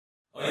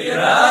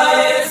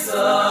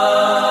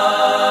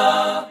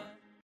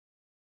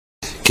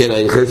כן,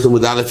 היחס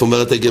עמוד א'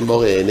 אומרת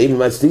הגמרא, אם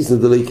מצניס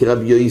נדלי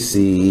כרבי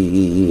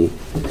יויסי.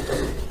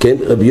 כן,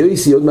 רבי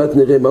יויסי עוד מעט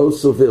נראה מה הוא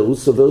סובר. הוא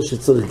סובר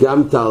שצריך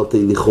גם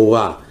תרתי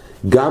לכאורה,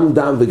 גם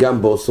דם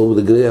וגם בוסר,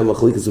 ולגני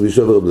המחליק אצל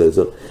בישוע ורב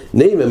לזר.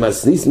 נעים הם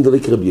מצניס נדלי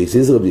כרבי יויסי,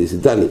 איזה רבי יויסי?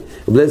 תני,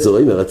 רב לזר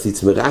אומר,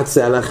 הציץ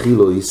מרצה על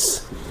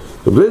החילויס.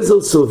 רב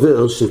לזר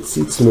סובר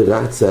שציץ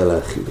מרצה על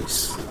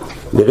החילויס.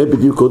 נראה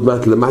בדיוק עוד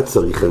מעט למה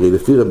צריך, הרי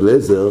לפי רב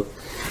לזר,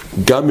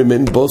 גם אם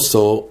אין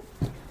בוסר,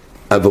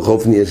 אבל בכל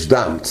אופן יש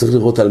דם, צריך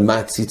לראות על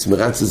מה ציץ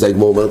מרצה, זה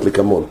הגמרא אומרת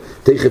לקמון,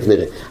 תכף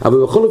נראה.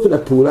 אבל בכל אופן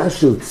הפעולה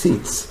של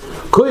ציץ,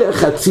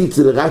 כוח הציץ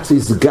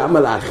לרציס גם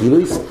על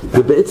האכילוס,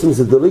 ובעצם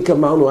זה דליק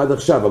אמרנו עד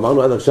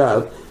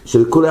עכשיו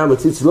שכל העם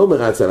הציץ לא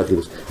מרצה על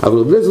האכילוס, אבל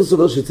רב לזר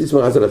סובר שציץ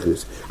מרצה על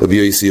האכילוס. רבי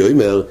יוסי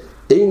אומר,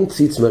 אין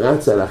ציץ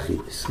מרצה על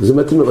האכילוס, וזה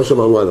מתאים למה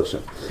שאמרנו עד עכשיו.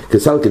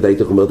 כסל כדאי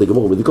תוך אומרת הגמרא,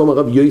 ובדיקום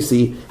הרב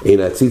יוסי, אין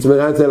הציץ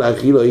מרצה על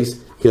האכילוס,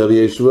 כי רבי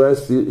ישוע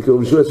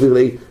סביר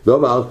לי, לא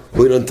אמר,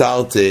 בואי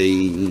נתרת,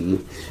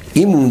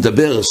 אם הוא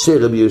מדבר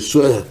שרבי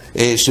ישוע,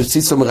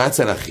 שציץ לא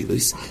מרצה על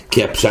האכילוס,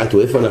 כי הפשט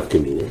הוא איפה נפקא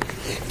מינה?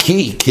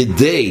 כי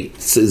כדי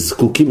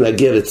זקוקים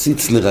להגיע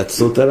לציץ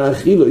לרצות על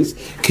האכילוס,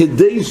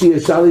 כדי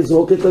שישר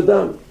לזרוק את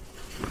הדם.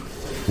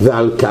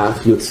 ועל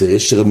כך יוצא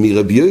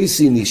שמרבי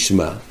יוסי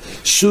נשמע,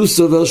 שהוא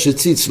סובר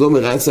שציץ לא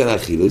מרצה על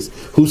האכילוס,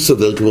 הוא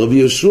סובר כמו רבי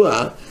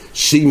ישוע,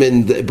 שאם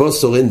אין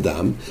בוסר אין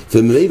דם,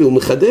 וממילא הוא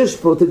מחדש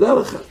פה, תדע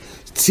לך.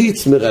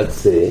 ציץ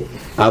מרצה,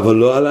 אבל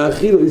לא על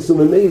האכילוס,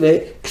 וממילא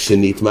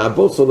כשנטמע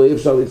הבוסר לא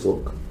אפשר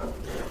לזרוק.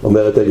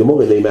 אומרת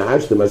הגמרא, נעים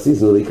מהשתם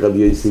עשינו ליק רבי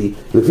יוסי,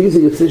 לפי זה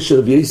יוצא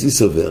שרבי יוסי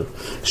סובר,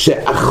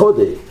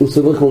 שהחודה הוא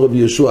סובר כמו רבי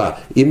ישוע,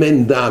 אם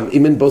אין דם,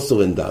 אם אין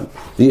בוסר אין דם,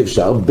 ואי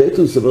אפשר, בית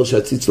הוא סובר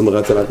שהציץ לא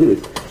מרצה על האכילוס.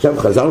 עכשיו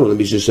חזרנו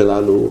למישהו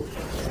שלנו,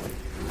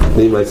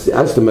 נעים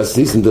מהשתם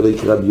עשינו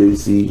ליק רבי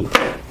יוסי,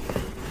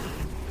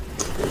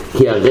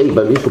 כי הרי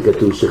במשנה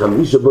כתוב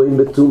שחמישה בואים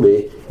בטומא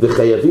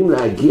וחייבים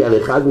להגיע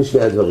לאחד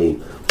משני הדברים,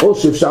 או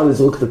שאפשר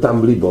לזרוק את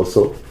הטעם בלי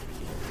בוסר,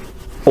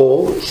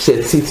 או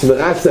שציץ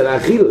מרצה על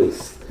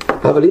האכילוס.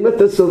 אבל אם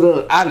אתה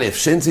סובר א',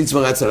 שאין ציץ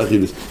מרצה על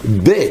האכילוס,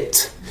 ב',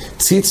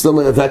 ציץ לא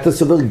מרצה, ואתה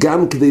סובר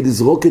גם כדי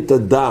לזרוק את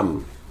הדם,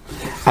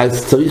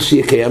 אז צריך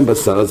שיהיה קיים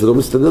בשר, אז זה לא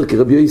מסתדר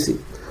כרבי יוסי.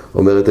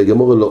 אומרת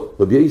הגמרא לא,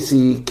 רבי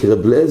יוסי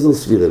כרב לזר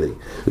סביר אלי.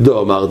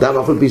 אמר דם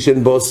אף על פי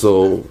שאין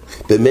בוסר,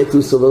 באמת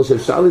הוא סובר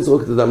שאפשר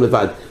לזרוק את הדם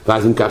לבד,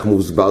 ואז אם כך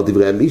מוסבר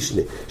דברי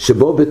המשנה,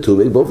 שבו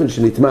בטומא, באופן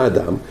שנטמע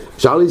הדם,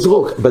 אפשר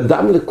לזרוק,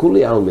 בדם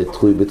לכולי עלמא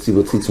תלוי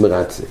בציוות ציץ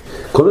מרצה.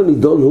 כל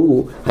הנידון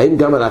הוא, האם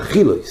גם על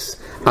האכילוס,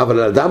 אבל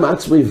על הדם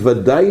עצמו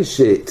ודאי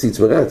שציץ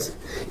מרצה.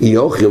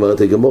 יוכי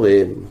אומרת הגמרא,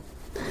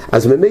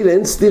 אז ממילא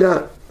אין סתירה.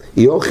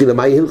 יוכי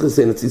למה הלכס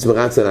אין הציץ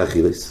מרצה על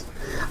האכילוס?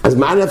 אז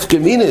מה נפקא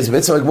מינה? זה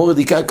בעצם הגמרא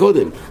דיקה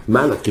קודם.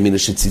 מה נפקא מינה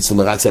שציץ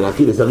מרצה על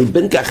האכילוס? הרי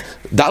בין כך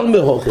דל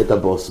מהוך את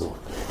הבוסר.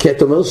 כי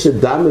אתה אומר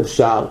שדם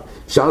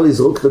אפשר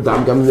לזרוק את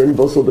הדם גם אם אין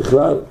בוסר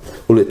בכלל.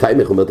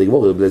 ולתיימך אומרת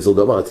הגמרא, רב לזר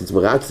דאמר הציץ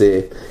מרצה,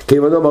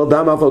 כיוון אמר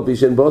דם אף על פי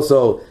שאין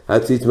בוסר,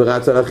 הציץ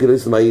מרצה על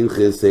האכילוס מה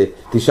הלכס?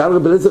 תשאל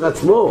רב לזר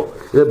עצמו.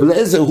 רב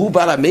לזר הוא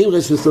בעל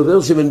המימרש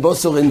וסובר שאין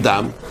בוסר אין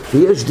דם,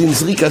 ויש דין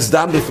זריקת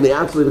דם בפני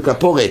עצמי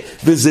וכפורה,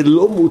 וזה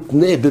לא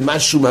מותנה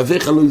במשהו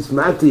מבך לא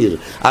יסמטיר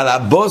על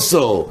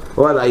הבוסר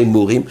או על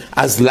האימורים.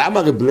 אז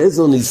למה רב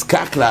לזר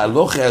נזקק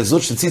להלוכה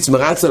הזאת שציץ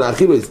מרצה על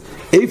האכילוס?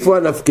 איפה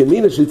הנפקא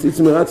מינה שציץ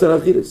מרצה על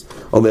האכילוס?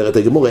 אומרת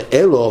הגמרא,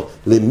 אלו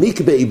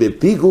למקבעי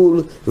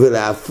בפיגול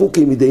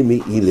ולהפוקי מדי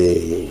מעילה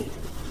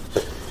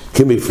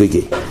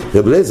כמפליגי.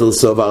 רב לזר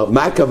סובר,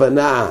 מה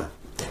הכוונה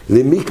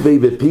למקבעי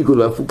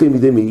בפיגול ולהפוקי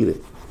מדי מעילה?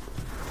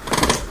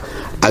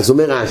 אז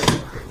אומר רש"י,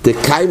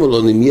 תקיימו לו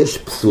אם יש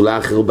פסולה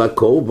אחר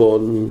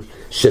בקורבן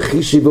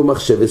שחישי בו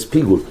מחשבס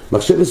פיגול.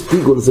 מחשבס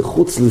פיגול זה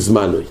חוץ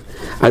לזמנוי.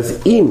 אז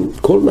אם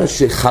כל מה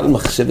שחל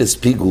מחשבס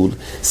פיגול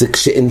זה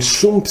כשאין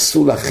שום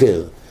פסול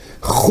אחר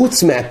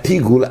חוץ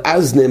מהפיגול,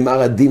 אז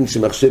נאמר הדין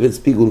שמחשבס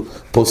פיגול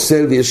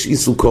פוסל ויש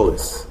איסור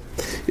קורס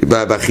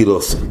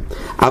באכילוס.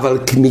 אבל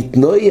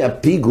כמתנועי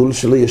הפיגול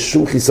שלא יש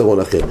שום חיסרון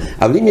אחר.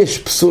 אבל אם יש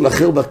פסול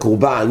אחר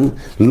בקורבן,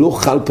 לא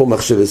חל פה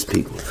מחשבס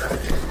פיגול.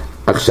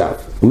 עכשיו,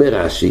 אומר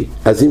רש"י,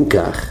 אז אם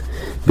כך,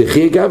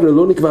 בכי אגב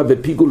לא נקבע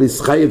בפיגול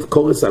ישחייב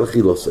קורס על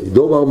חילוסו.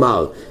 דור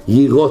אמר,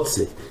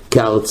 ירוצה,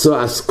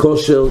 כארצו אס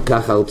כושר,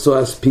 כך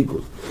ארצו אס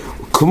פיגול.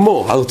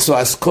 כמו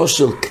ארצו אס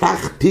כושר,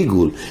 כך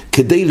פיגול,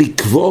 כדי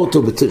לקבוע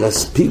אותו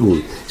בתרס פיגול,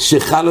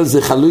 שחל על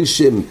זה חלוי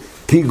שם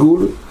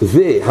פיגול,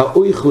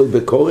 והאויכלוי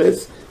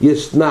בקורס,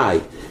 יש תנאי,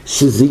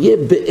 שזה יהיה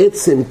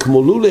בעצם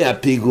כמו לולי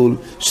הפיגול,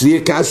 שזה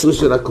יהיה כסר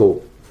של הקור.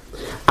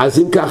 אז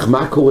אם כך,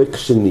 מה קורה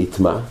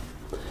כשנטמע?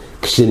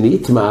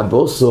 כשנטמע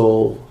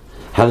הבוסר,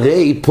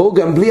 הרי פה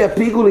גם בלי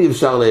הפיגול אי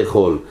אפשר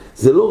לאכול.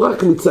 זה לא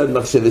רק מצד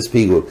מחשבס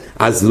פיגול.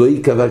 אז לא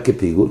ייקבע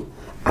כפיגול.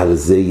 על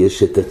זה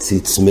יש את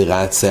הציץ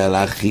מרצה על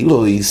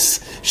האכילוס,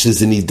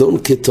 שזה נידון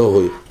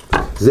כתוהר.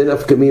 זה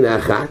נפקא מינה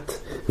אחת,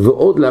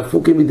 ועוד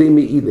להפוקי מדי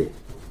מעילה.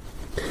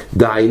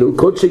 דהיינו,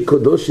 קודשי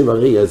קודשים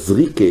הרי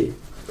הזריקה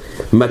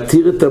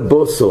מתיר את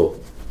הבוסר,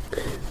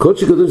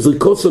 קודשי קדוש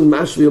זריקוסון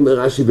משהו אומר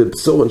רש"י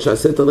בבשורון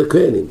שהסתר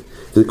לכהנים,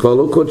 זה כבר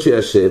לא קודשי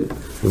השם,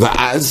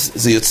 ואז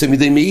זה יוצא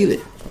מדי מעילה.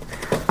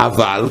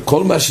 אבל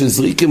כל מה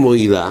שזריקה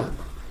מועילה,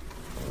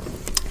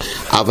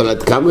 אבל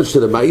עד כמה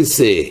שלמה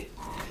יעשה,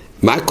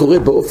 מה קורה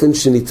באופן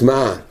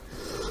שנטמע,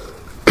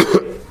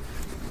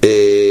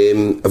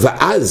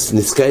 ואז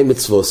נזכאים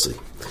מצווסרי.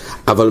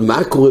 אבל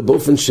מה קורה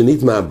באופן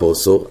שנטמע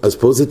הבוסו, אז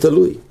פה זה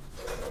תלוי.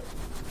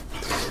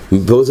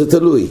 פה זה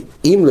תלוי.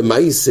 אם למה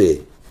יעשה,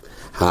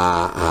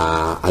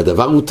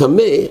 הדבר הוא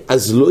תמה,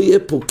 אז לא יהיה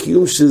פה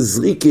קיום של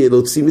זריקה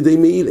להוציא מדי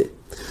מעילה.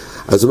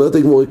 אז אומרת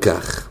הגמור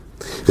כך,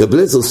 רב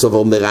אליעזר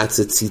סובר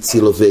מרצה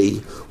ציצי לווי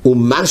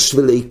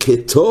ומשוולי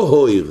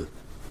כטוהר.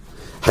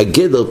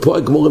 הגדר, פה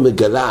הגמור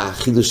מגלה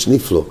חידוש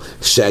נפלא,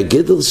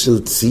 שהגדר של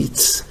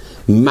ציץ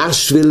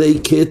משוולי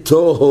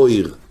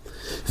כטוהר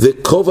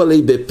וקוב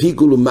עלי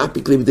בפיגול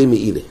ומפיק לי מדי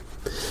מעילה.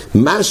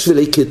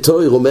 משוולי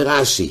כטוהר אומר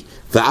רש"י,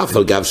 ואף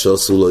על גב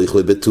שעשו לא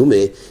יכולה בתומה,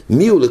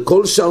 מי הוא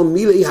לכל שאר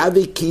מילי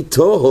הווי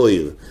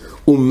כטוהר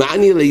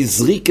ומעני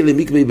להזריקה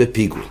למקווה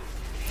בפיגול.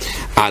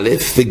 א',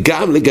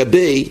 וגם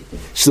לגבי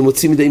שזה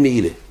מוציא מדי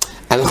מעילה.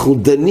 אנחנו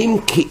דנים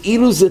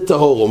כאילו זה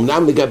טהור,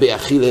 אמנם לגבי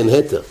אכילה אין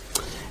היתר.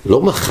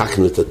 לא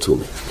מחקנו את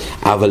התומה,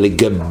 אבל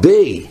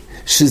לגבי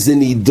שזה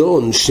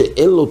נידון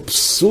שאין לו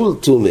פסול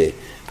תומה,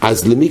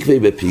 אז למקווה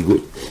בפיגול,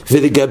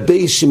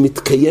 ולגבי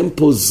שמתקיים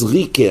פה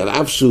זריקה על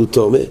אף שהוא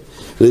תומה,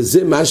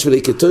 לזה משהו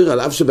לכתויר על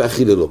אף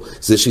שבאכילה לו.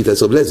 זה שיטה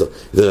של רב אליעזר.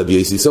 ורבי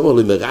יוסי סובר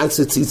לא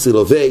מרצה ציצי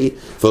לווי,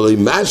 ולא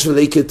משהו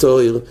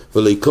לכתויר,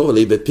 ולא יקור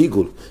לי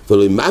בפיגול,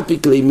 ולא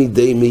מפיק לי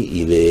מדי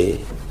מעילה.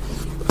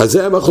 אז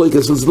זה המחלוקת,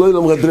 אז לא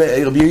ילום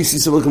רבי יוסי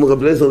סובר כמו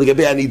רב אליעזר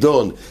לגבי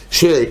הנידון,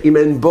 שאם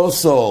אין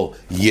בוסור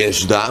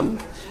יש דם,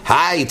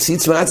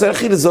 ציץ מרצה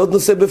לאכילה, זה עוד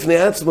נושא בפני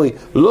עצמו,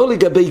 לא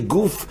לגבי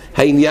גוף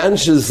העניין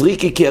של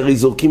זריקה, כי הרי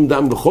זורקים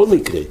דם בכל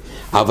מקרה,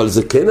 אבל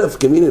זה כן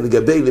הפקמיני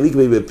לגבי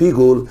למקווה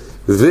בפיגול,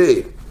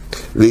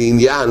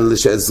 ולעניין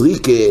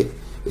שהזריקה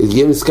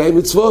יהיה מסקיים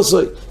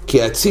מצווסוי,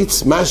 כי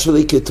הציץ משהו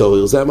לי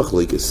כתורר, זה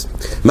המחלוקת.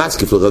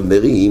 מסקיף לרב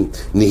מרי,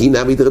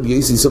 נהינה בידי רבי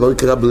יוסי סובר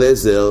כרב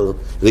אליעזר,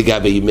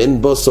 לגבי אם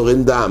אין בוסור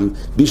אין דם,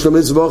 בשלום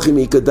מזבוחים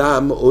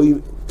יקדם, או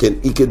כן,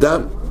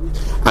 יקדם.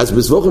 אז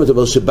בסבוכים אתה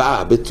אומר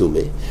שבא בתומה,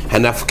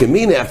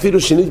 הנפקמינה אפילו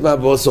שנטמע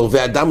בבוסור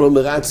והאדם לא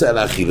מרצה על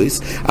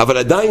האכילס, אבל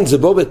עדיין זה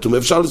בו בתומה,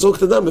 אפשר לזרוק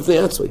את הדם בפני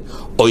עצמי.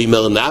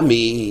 אוימר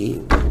נמי,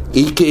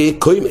 איקה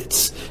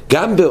קוימץ.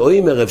 גם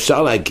באוימר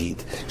אפשר להגיד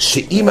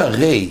שאם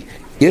הרי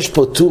יש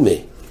פה תומה,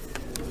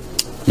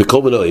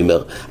 מקורבן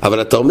אוימר,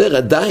 אבל אתה אומר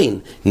עדיין,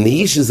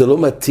 נהי שזה לא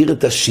מתיר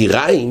את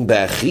השיריים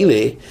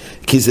באכילה,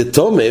 כי זה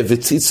תומה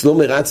וציץ לא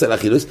מרצה על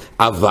האכילס,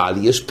 אבל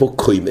יש פה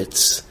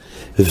קוימץ.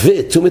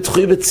 ותומת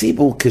חוי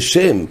בציבור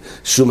כשם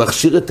שהוא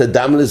מכשיר את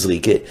הדם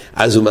לזריקה,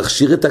 אז הוא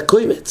מכשיר את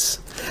הקוימץ.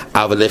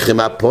 אבל לחם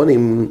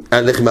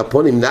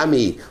הפונים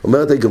נמי,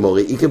 אומרת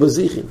הגמורי, איקה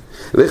בוזיכים.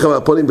 לחם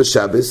הפונים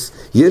בשבס,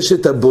 יש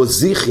את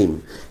הבוזיכים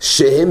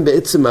שהם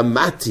בעצם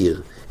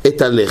המתיר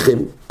את הלחם,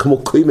 כמו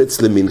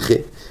קוימץ למנחה.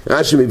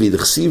 רש"י מביא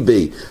דכסיב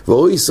בי,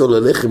 ואוי סול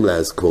הלחם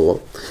להזכורו.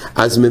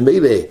 אז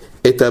ממילא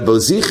את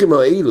הבוזיכים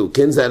האלו,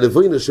 כן, זה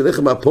הלבוינו של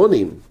לחם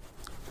הפונים,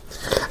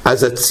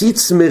 אז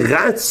הציץ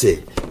מרצה,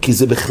 כי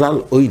זה בכלל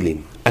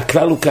אוילים.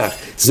 הכלל הוא כך,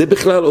 זה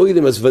בכלל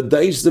אוילים, אז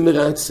ודאי שזה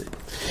מרצה.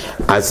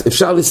 אז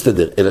אפשר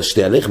להסתדר, אלא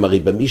שתי הלחם, הרי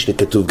במשנה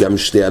כתוב גם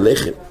שתי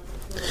הלחם.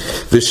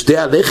 ושתי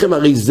הלחם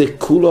הרי זה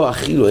כולו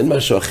אכילו, אין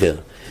משהו אחר.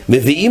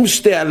 מביאים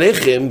שתי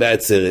הלחם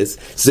בעצרס,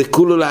 זה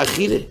כולו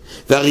לאכילה.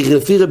 והרי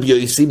לפי רבי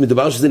יוסי,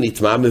 מדובר שזה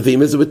נטמע,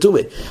 מביאים את זה בתומה.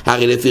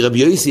 הרי לפי רבי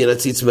יוסי, אין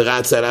הציץ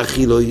מרצה על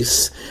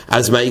האכילויס,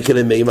 אז מה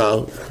יקרה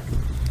מימר?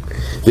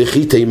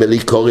 וכי תימלי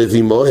קורב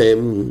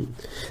עמוהם.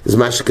 זה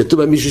מה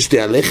שכתוב במישהו שתי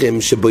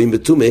הלחם שבואים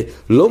בתומה,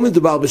 לא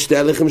מדובר בשתי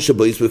הלחם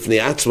שבואים בפני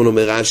עצמון,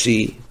 אומר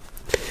רש"י,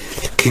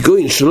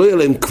 כגוין שלא יהיה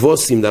להם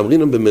כבוסים,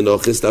 דאמרינם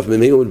במנוחס, דף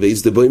ממהם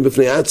ולבייס דבואים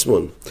בפני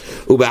עצמון,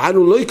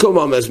 ובענו לא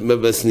יקומה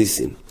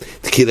מבסניסים,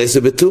 תקילה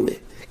זה בתומה.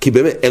 כי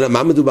באמת, אלא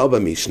מה מדובר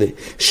במשנה?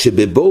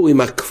 שבבואו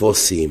עם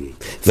הכבוסים,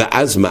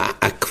 ואז מה?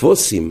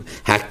 הכבוסים,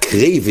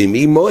 הקריבים,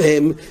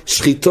 עמוהם,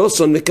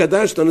 שחיתוסון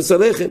מקדש תונס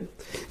הלחם.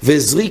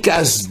 וזריקה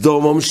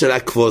הסדומום של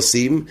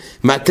הכבוסים,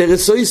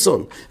 מתרס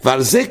אויסון.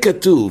 ועל זה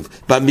כתוב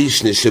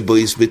במשנה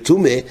שבויס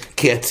בתומה,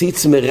 כי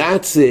הציץ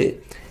מרצה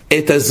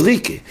את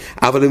הזריקה.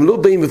 אבל הם לא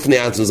באים בפני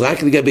עצמם, זה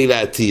רק לגבי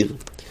להתיר.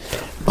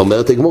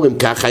 אומרת הגמור, אם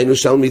כך היינו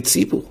שלמי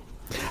ציבור.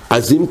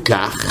 אז אם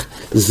כך,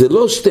 זה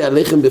לא שתי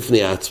הלחם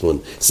בפני עצמון,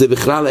 זה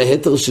בכלל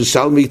ההתר של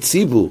שלמי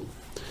ציבור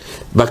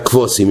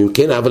בכבוסים, אם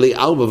כן, אבל היא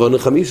 4 ועונה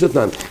 5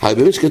 אותן, אבל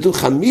באמת שכתוב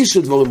 5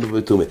 דבורים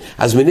בבתומה,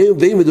 אז מניהם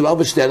באים מדובר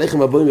בשתי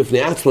הלחם הבאים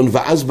בפני עצמון,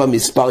 ואז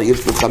במספר יש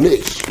פה 5,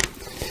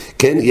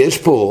 כן, יש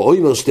פה, או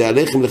אומר שתי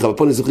הלחם לך,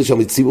 ופה נזכרי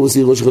שם ציבור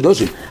סיר ראש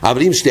חדושים,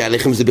 אבל אם שתי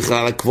הלחם זה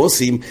בכלל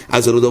הכבוסים,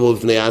 אז זה לא דבר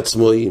בפני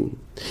עצמון.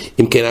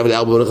 אם כן, אבל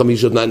 4 ועונה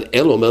 5 אותן,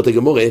 אלו אומרת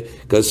הגמורה,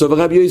 כסוף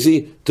הרב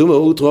יוסי, תומה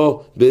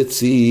הותרו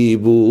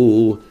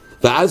בציבור.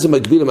 ואז זה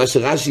מקביל למה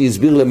שרש"י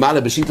הסביר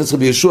למעלה בשיטת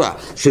רבי יהושע,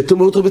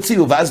 שתומה הותרו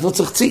בציבור, ואז לא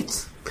צריך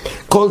ציץ.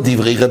 כל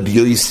דברי רבי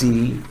יוסי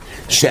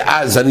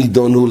שאז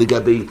הנידון הוא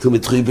לגבי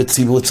תומתחוי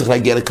בציבור, צריך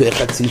להגיע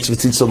לכוח הציץ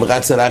וציץ לא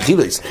מרצה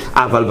לאכילוס.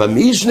 אבל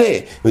במשנה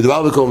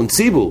מדובר בקורבן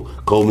ציבור,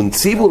 קורבן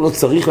ציבור לא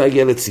צריך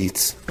להגיע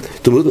לציץ.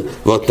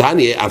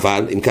 ואותניה,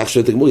 אבל אם כך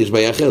שאת הגמור יש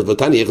בעיה אחרת,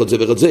 ואותניה איך עוד זה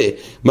ועוד זה,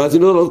 מה זה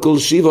לא כל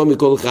שיבו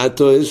מכל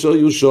חטא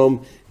שהיו שם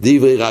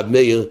דברי רב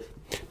מאיר.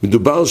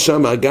 מדובר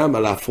שם גם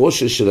על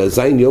ההפרושה של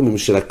הזין יומים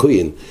של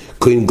הכהן,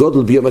 כהן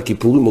גודל ביום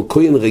הכיפורים או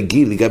כהן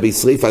רגיל לגבי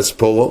שריף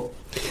הספורו.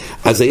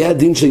 אז היה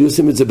הדין שהיו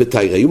עושים את זה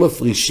בתיירה, היו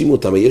מפרישים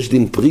אותם, יש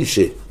דין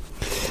פרישה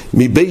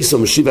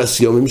מבייסום 7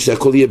 יומים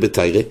שהכל יהיה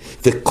בתיירה,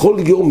 וכל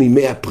יום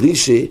מימי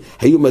הפרישה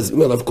היו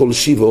מזמים עליו כל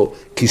שיבו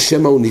כי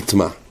שמא הוא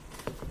נטמע.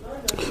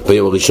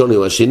 ביום הראשון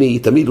או השני,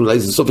 תמיד אולי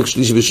זה סופק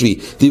שלישי ושביעי,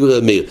 דברי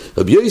רב מאיר.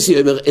 רבי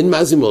יוסי אומר, אין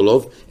מזים עליו,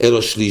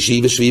 אלא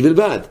שלישי ושביעי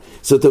בלבד.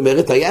 זאת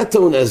אומרת, היה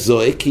טעון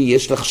הזוהה, כי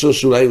יש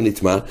לחשוש שאולי הוא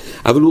נטמע,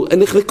 אבל הוא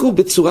נחלקו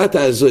בצורת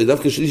הזוהה,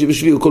 דווקא שלישי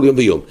ושביעי כל יום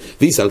ויום.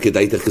 ויסל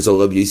כדאי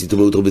תחזור רבי יוסי,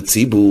 תאמר אותו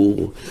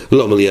בציבור,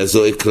 לא אומר לי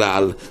הזוהה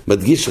כלל,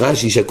 מדגיש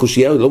רש"י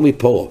שהקושייה לא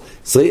מפורו.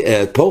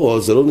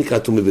 פורו זה לא נקרא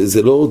תומה,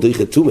 זה לא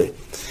דרך תומה.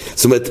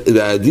 זאת אומרת,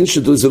 הדין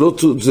שלו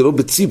זה לא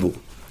בציבור.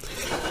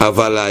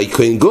 אבל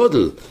הכהן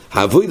גודל,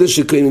 העבודה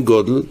של כהן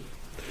גודל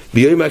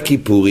ביום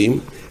הכיפורים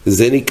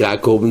זה נקרא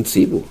קורבן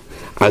ציבור.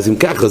 אז אם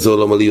ככה זה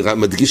לא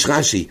מדגיש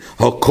רש"י,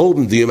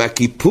 הקורבן ביום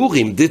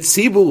הכיפורים דה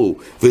ציבור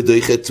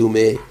ודויכה תומה,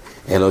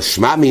 אלא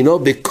שמע מינו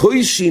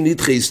בקוישי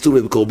נדחה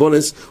תומה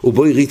בקורבנס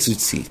ובוי ריצו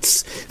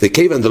ציץ.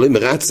 וכיוון דלוי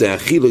מרצה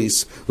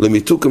אכילוס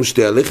למיתוקם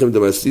שתי הלחם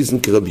דמאסטיזן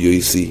כרבי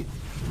יוסי.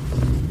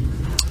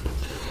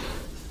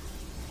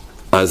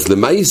 אז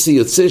למעשה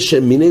יוצא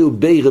שמינהו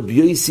בי רבי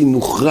יוסי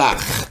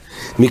מוכרח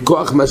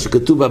מכוח מה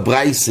שכתוב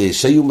בברייסה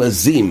שהיו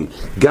מזים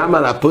גם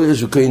על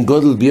הפורש וכהן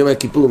גודל ביום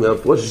הכיפור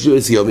מהפרוש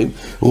של 7 יומים,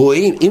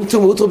 רואים אם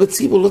תומות לו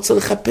בציבור לא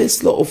צריך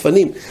לחפש לו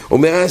אופנים.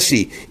 אומר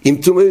רש"י, אם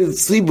תומות לו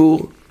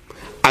בציבור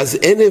אז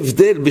אין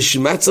הבדל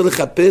בשמה צריך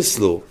לחפש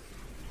לו,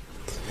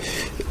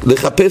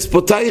 לחפש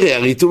פה תיירה,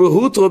 הרי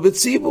תומות לו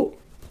בציבור,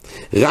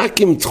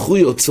 רק אם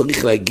תחויות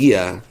צריך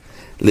להגיע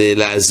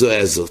לעזוה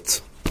הזאת.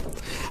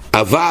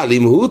 אבל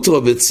אם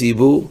הותרו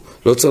בציבור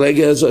לא צריך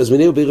להגיע לזו. אז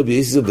מנהל ברבי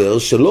יוסי זבר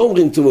שלא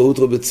אומרים תומה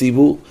הותרו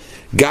בציבור,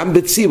 גם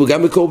בציבור,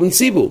 גם בקורבן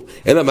ציבור,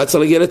 אלא מה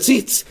צריך להגיע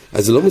לציץ.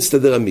 אז זה לא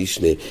מסתדר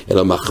המשנה,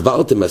 אלא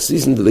מחברתם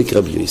הסיזן דליק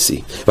רבי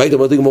יוסי. והיית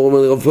אומרת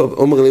גמור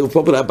אומר לי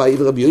פה בלבאי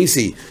רבי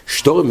יוסי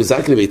שטורם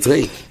מזרק לבית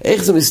רי,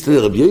 איך זה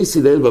מסתדר? רבי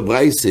יוסי ליל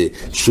בברייסה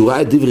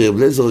שורה את דברי רב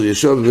אליעזר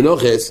ויהושע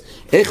במנוחס,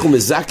 איך הוא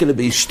מזרק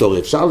לבית שטור?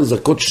 אפשר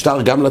לזרקות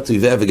שטר גם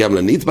לטויבה וגם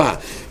לנטבע?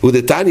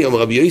 ודתני אומר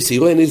רבי יוסי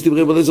רואה נס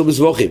דברי רב אליעזר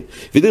בסבוכים,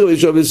 ודברי רב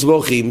יהושע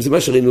בסבוכים זה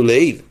מה שראינו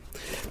לעיל.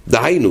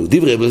 דהיינו,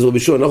 דברי רב אליעזר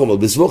ביהושע אנחנו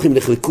בסבוכים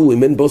נחלקו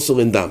אם אין בוסר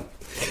אין דם,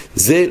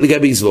 זה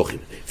לגבי סבוכים.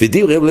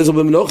 ודברי רב אליעזר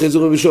במנוחס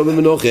ורב יהושע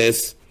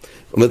במנוחס,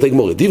 אומרת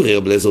הגמרא, דברי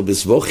רב אליעזר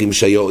בסבוכים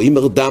שהיה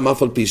אימר דם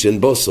אף על פי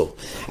שאין בוסר,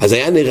 אז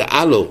היה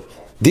נראה לו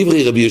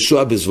דברי רבי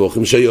יהושע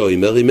בסבוכים שהיה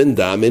אימר אם אין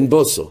דם אין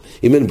בוסר,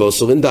 אם אין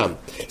בוסר אין דם.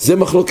 זה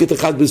מחלוקת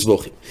אחד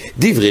בסבוכים.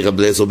 דברי רב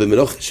אליעזר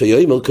במנוחס שהיה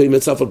אימר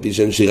קיימץ אף על פי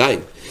שאין שיריים,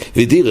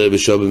 ודברי רב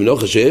יהושע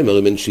במנוחס שהיה אימר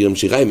אם אין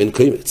שיריים אין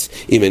קיימץ,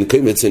 אם אין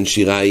קיימץ אין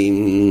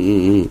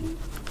שיריים.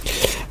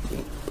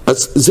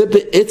 אז זה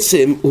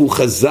בעצם הוא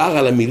חזר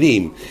על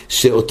המילים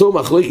שאותו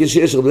מחלוקת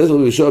שיש רב אליעזר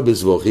ויהושע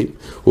בסבוכים,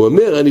 הוא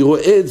אומר אני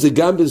רואה את זה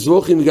גם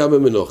בסבוכים וגם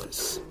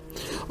במנוחס.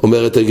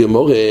 אומרת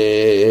הגמרא,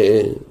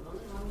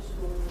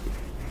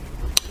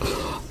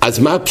 אז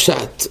מה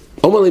הפשט?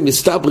 אומר לי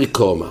מסתברי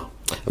קומא,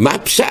 מה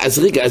הפשט? אז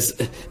רגע, אז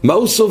מה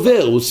הוא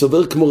סובר? הוא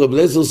סובר כמו רב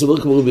אליעזר, סובר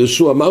כמו רב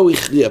יהושע, מה הוא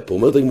הכריע פה?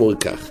 אומרת הגמרא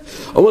כך,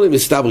 אומר לי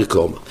מסתברי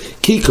קומא,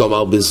 כי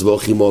קומא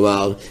בסבוכים הוא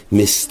אמר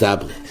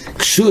מסתברי,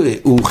 כשהוא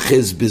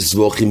אוחז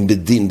בסבוכים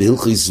בדין,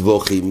 בהלכי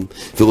סבוכים,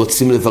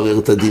 ורוצים לברר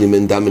את הדין אם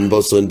אין דם, אין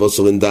בוסר, אין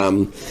בוסר, אין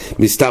דם,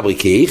 מסתברי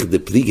כאיך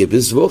דפליגי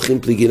בסבוכים,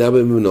 פליגינה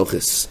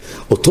במנוחס.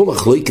 אותו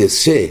מחלוקס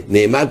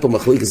שנאמר פה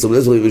מחלוקס רב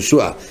אליעזר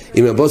ויהושע,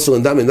 אם אין בוסר,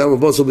 אין דם, אין דם, אין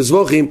בוסר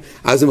בסבוכים,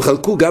 אז הם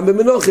חלקו גם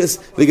במנוחס,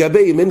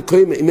 לגבי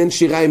אם אין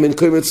שיריים, אין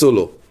קיימץ או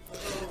לא.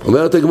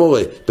 אומרת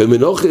הגמרא,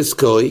 במנוחס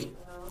קוי,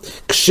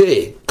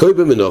 כשקוי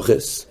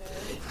במנוחס,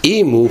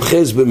 אם הוא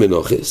אוחז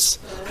במנוחס,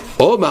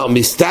 אומר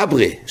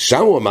מסתברה,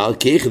 שם הוא אמר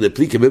כאיך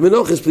דפליקה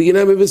במנוחס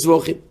פליגינה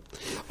בסבוכים.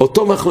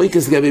 אותו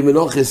מחלוקס לגבי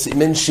מנוחס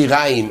אם אין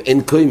שיריים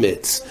אין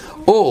קיימץ,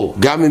 או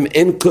גם אם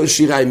אין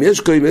שיריים יש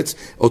קיימץ,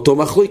 אותו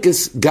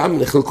מחלוקס גם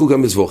נחלקו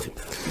גם בסבוכים.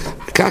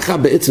 ככה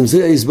בעצם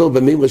זה ההסבר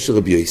במימרה של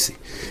רבי יוסי.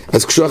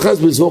 אז כשהוא אחז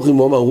בסבוכים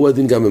הוא אמר הוא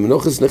הדין גם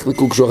במנוחס,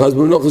 נחלקו כשהוא אחז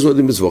במנוחס הוא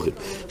הדין בסבוכים.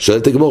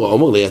 שואלת הגמרא,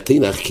 אומר לי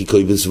התנח כי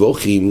קוי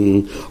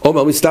בסבוכים,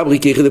 אומר מסתברי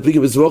כאיך דפליקה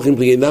בסבוכים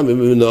פליגינה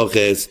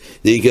במנוחס,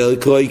 דיקר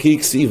קוי כי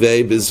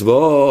כסיבי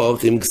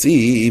בסבוכים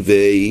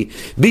כסיבי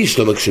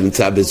בישלמה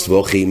כשנמצא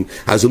בסבוכים,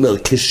 אז הוא אומר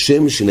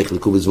כשם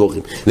שנחלקו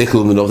בסבוכים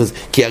נחלקו במנוחס,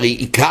 כי הרי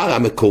עיקר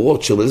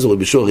המקורות של אליעזר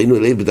ביהושע ראינו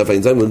אליהם בדף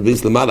ע"ז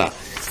ובייס למעלה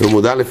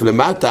בעמוד א'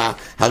 למטה,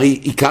 הרי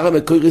עיקר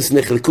המקורות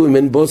נחלקו אם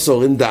אין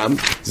בוסר אין דם,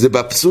 זה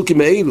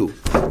בפסוקים האלו.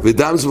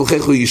 ודם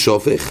זבוחך הוא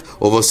ישופך,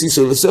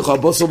 ובסיסו לסך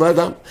הבוסר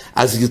באדם.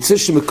 אז יוצא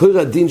שמקור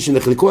הדין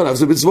שנחלקו עליו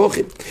זה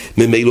בזבוחים.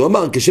 ממילא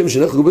אמר, כשם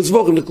שנחלקו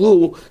בזבוחים,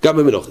 נחלקו גם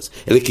במנוחס.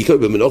 אלא כי קרוי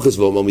במנוחס,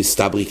 ואומר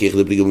מסתברי כך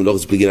לפליגו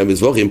במנוחס פליגינה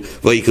בזבוחים,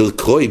 ויקר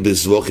קרוי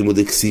בזבוחים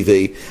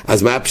ודקסיבי.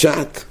 אז מה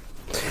הפשט?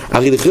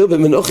 הרי לכאורה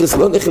במנוחס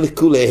לא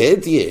נחלקו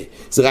להדיה,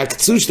 זה רק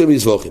צושת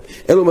המזבוחים.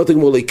 אלא אומרת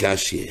הגמור לי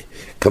קשיה.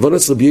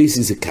 כוונת רבי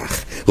יוסי זה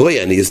כך.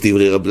 רואי אני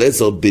דברי רב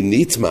אליעזר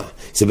בניתמה.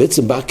 זה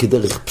בעצם בא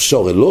כדרך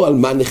פשורה, לא על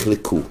מה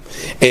נחלקו.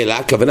 אלא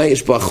הכוונה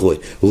יש פה אחרי.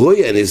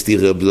 רואי אני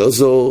דברי רב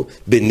אליעזר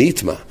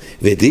בניתמה.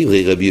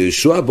 ודברי רבי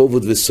יהושע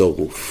בעובד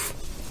ושרוף.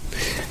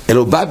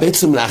 אלא בא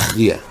בעצם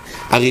להכריע.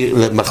 הרי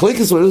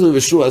מחלוקת רבי אליעזר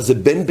ויהושע זה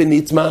בין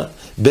בניתמה,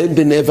 בין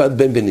בנבד,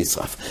 בין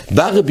בנשרף.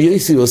 בא רבי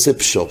יוסי ועושה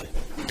פשורה.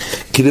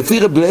 כי לפי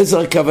רב אליעזר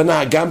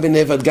הכוונה גם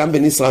בנבד, גם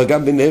בנשרף,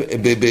 גם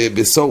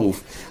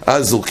בשרוף,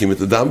 אז זורקים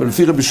את הדם,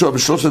 ולפי רבי יהושע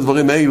בשלושת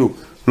הדברים האלו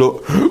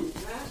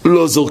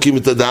לא זורקים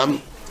את הדם,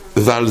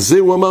 ועל זה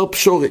הוא אמר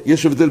פשורה.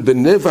 יש הבדל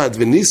בין נבד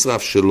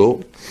ונשרף שלו,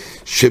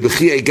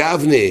 שבחי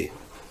גבנה,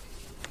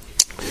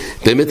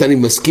 באמת אני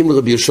מסכים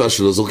לרבי יהושע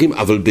שלא זורקים,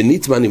 אבל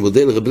בניתמה אני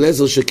מודה לרב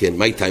אליעזר שכן.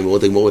 מה איתה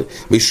אמרות הגמור?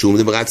 משום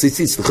דמרת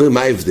ציציץ. לכן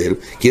מה ההבדל?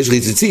 כי יש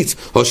ציציץ,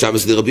 או שם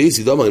זה לרבי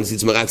יוסי, לא אמר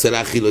ציציץ מרץ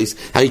אלא אכילויס.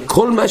 הרי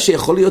כל מה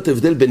שיכול להיות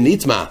הבדל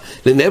בניתמה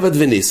לנבד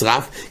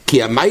ונשרף,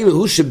 כי המייל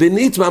הוא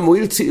שבניתמה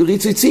מועיל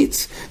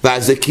ציציץ,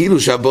 ואז זה כאילו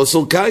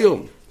שהבוסר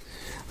קיום.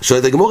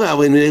 שואלת הגמורה,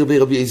 אבל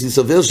רבי יוסי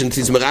סובר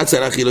שנציץ מרץ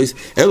על אכילויס,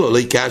 אלו לא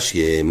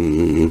יקשיה.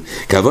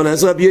 כעוון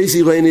אז רבי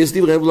יוסי רואה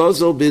נסדיב רב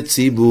אליעזר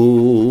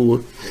בציבור,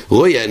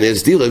 רואה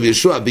נסדיב רבי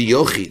יהושע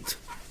ביוחיד.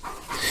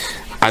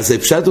 אז זה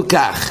פשט הוא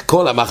כך,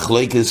 כל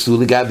המחלוקת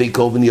הוא לגבי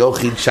קורבן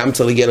יוחיד, שם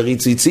צריך להגיע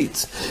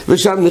לריציצית,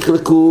 ושם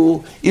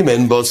נחלקו אם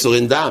אין בוסר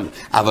אין דם,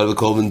 אבל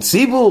בקורבן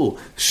ציבור,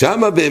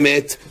 שם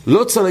באמת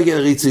לא צריך להגיע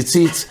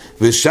לריציצית,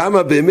 ושם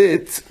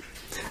באמת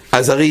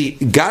אז הרי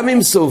גם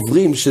אם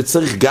סוברים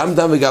שצריך גם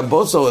דם וגם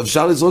בוסר,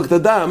 אפשר לזרוק את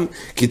הדם,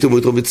 כי תאמו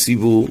אותו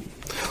בציבור.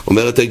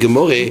 אומרת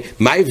הגמורה,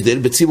 מה ההבדל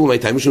בציבור? מה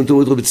הייתה משום תאמו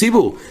אותו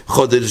בציבור?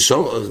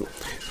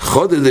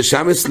 חודד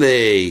לשמס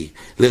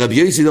לרבי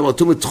יוסי דאמר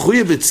תאמו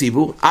תחויה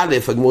בציבור. א',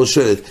 הגמורה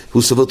שואלת,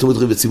 הוא סובר תאמו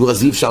אותו בציבור,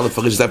 אז אי אפשר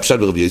לפרש את הפשט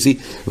ברבי יוסי.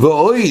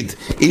 ואויד,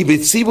 היא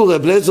בציבור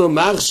רב אליעזר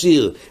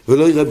מכשיר,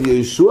 ולא רבי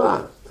יהושע.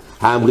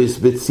 האמריס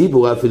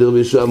בציבור, אפילו רבי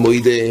יהושע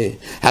מועידה.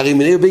 הרי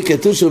מנהל בי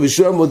כתוב שרבי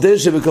יהושע מודה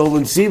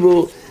שבקורבן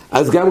ציבור,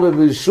 אז גם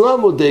רבי יהושע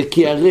מודה,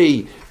 כי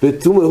הרי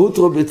בתומא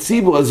הוטרו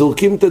בציבור, אז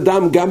זורקים את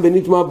הדם גם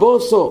בניתמה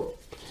בוסו.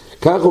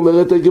 כך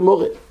אומרת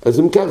הגמורה. אז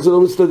אם כך זה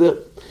לא מסתדר.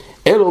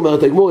 אלא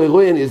אומרת הגמורה,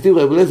 רואי אני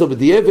דברי רבי אליעזר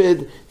בדיעבד,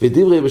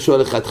 ודברי רבי יהושע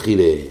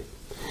לכתחילה.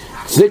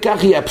 זה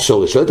כך יהיה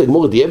הפשורה. שואלת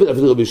הגמורה, דיעבד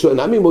אפילו רבי יהושע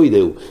נמי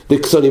מועידהו.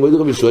 דקסוני מועיד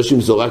רבי יהושע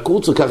שמזורע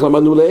קורצו, כך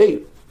למדנו לעיל.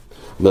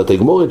 אומרת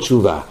הגמורה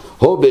תשובה,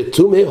 הו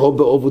בתומא, הו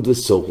בעובד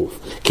ושרוף.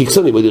 כי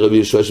קסוני מועיד רבי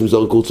יהושע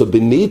שמזורע קורצו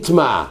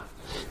בניתמה.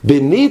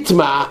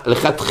 בניתמה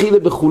לכתחילה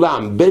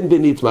בכולם, בין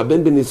בניתמה,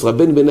 בין בנשרף,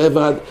 בין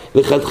בנבד,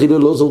 לכתחילה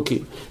לא זורקים.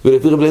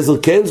 ולפי רב אליעזר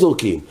כן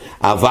זורקים.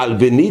 אבל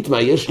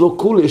בניתמה יש לו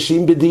כולה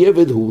שאם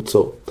בדיעבד הוא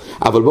צור.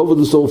 אבל בעובד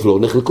ושרוף לא.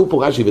 נחלקו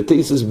פה רש"י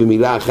וטייסס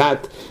במילה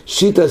אחת,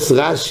 שיטס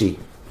רש"י,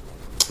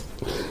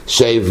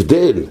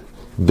 שההבדל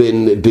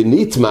בין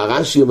בניתמה,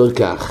 רש"י אומר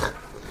כך,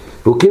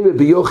 וקים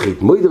ביוחיד,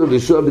 מועיד רבי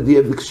יהושע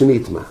בדיעבד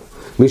כשניתמה.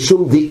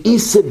 משום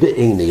דאיסה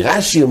בעיני,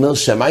 רש"י אומר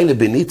שמאי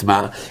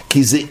לבניתמה,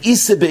 כי זה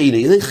איסה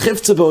בעיני, זה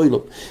חפצה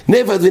באוילום.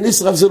 נבד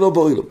ונשרף זה לא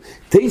באוילום.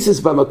 טייסס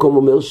במקום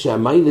אומר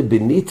שמאי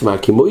לבניתמה,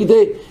 כמו ידע,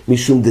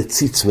 משום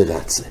דציץ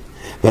מרצה.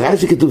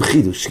 ורש"י כתוב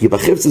חידוש, כי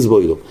בחפצה זה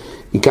באוילום.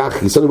 כך,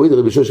 כיסון מועיד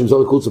רבי יהושע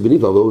שמזור קורצו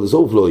בניתמה, ועובד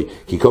ושרוף לא,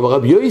 כי כמו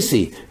רבי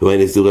יוסי,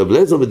 ונסדור רבי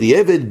אליעזר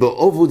בדיעבד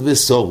בעובד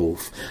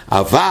ושרוף.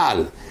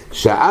 אבל,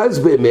 שאז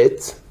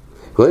באמת,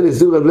 כהן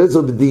הסדיר רב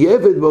אליעזר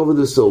בדיעבד בעובד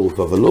ושרוף,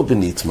 אבל לא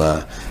בניתמה.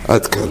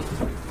 עד כאן.